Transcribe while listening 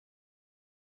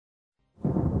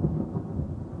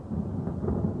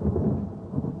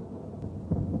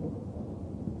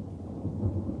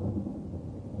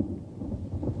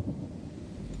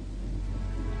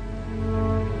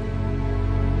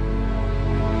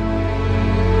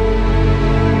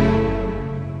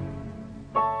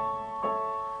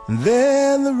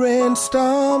Then the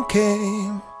rainstorm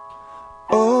came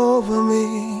over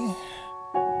me,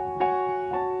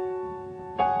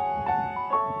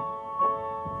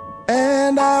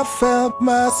 and I felt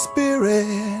my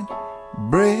spirit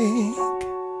break.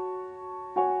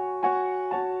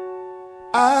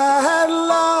 I had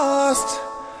lost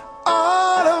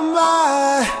all of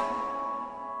my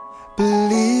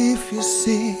belief, you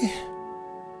see,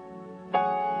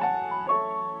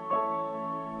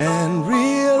 and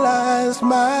realized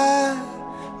my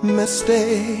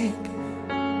mistake.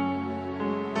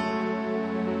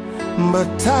 But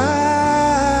time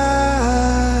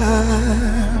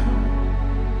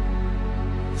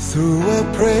threw a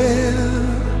prayer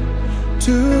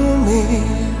to me,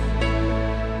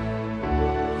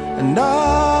 and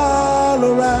all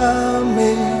around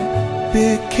me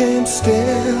became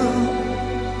still.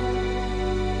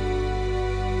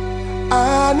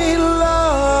 I need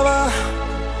love,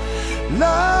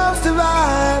 love's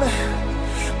divine.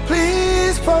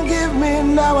 Please forgive me,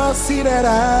 now I see that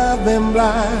I've been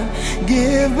blind.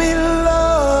 Give me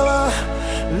love,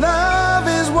 love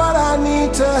is what I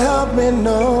need to help me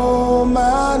know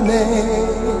my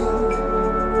name.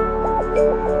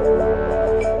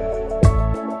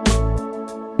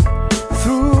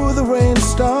 Through the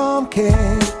rainstorm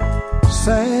came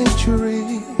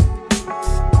sanctuary,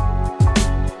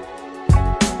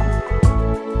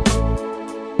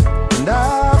 and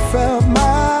I felt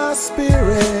my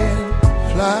spirit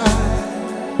fly.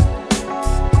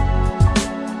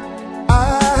 I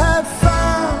had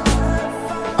found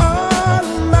all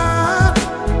my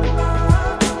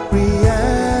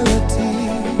reality.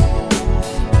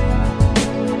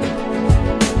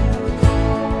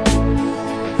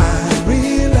 I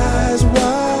realized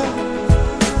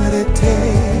what it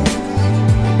takes,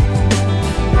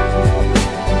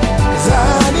 'cause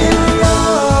I need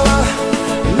love,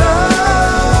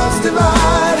 love's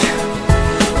divine.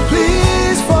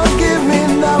 Please forgive me,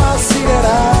 now I see that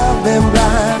I've been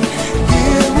blind.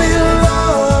 Give me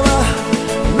love,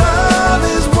 love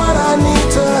is what I need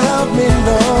to help me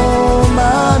know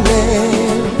my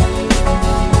name.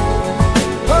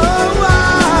 Oh, I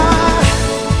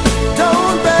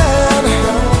don't bend,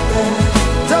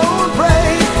 don't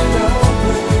break.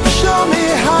 Show me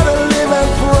how to live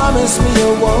and promise me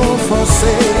you won't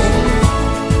forsake.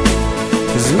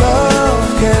 'Cause love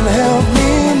can help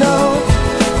me know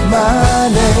my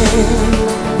name.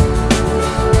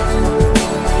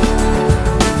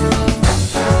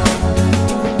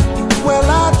 Well,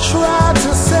 I tried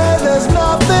to say there's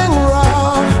nothing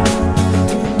wrong,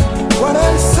 when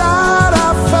inside I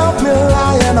felt me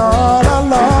lying all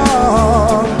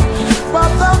along.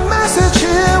 But the message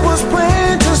here was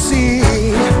plain to see.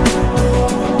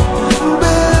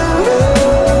 Believe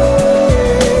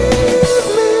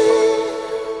me.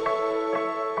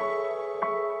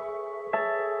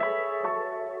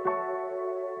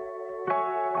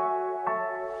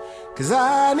 'Cause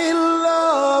I need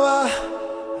love,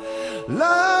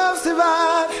 love's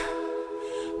divine.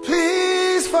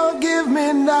 Please forgive me,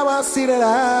 now I see that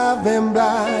I've been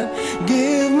blind.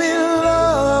 Give me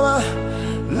love,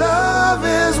 love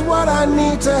is what I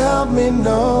need to help me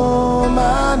know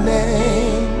my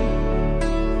name.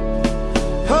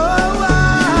 Oh,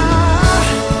 I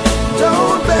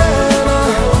don't bend,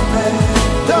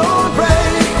 don't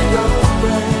break.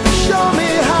 Show me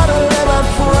how to live and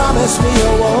promise me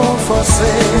you won't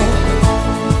forsake.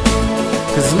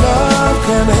 'Cause love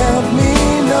can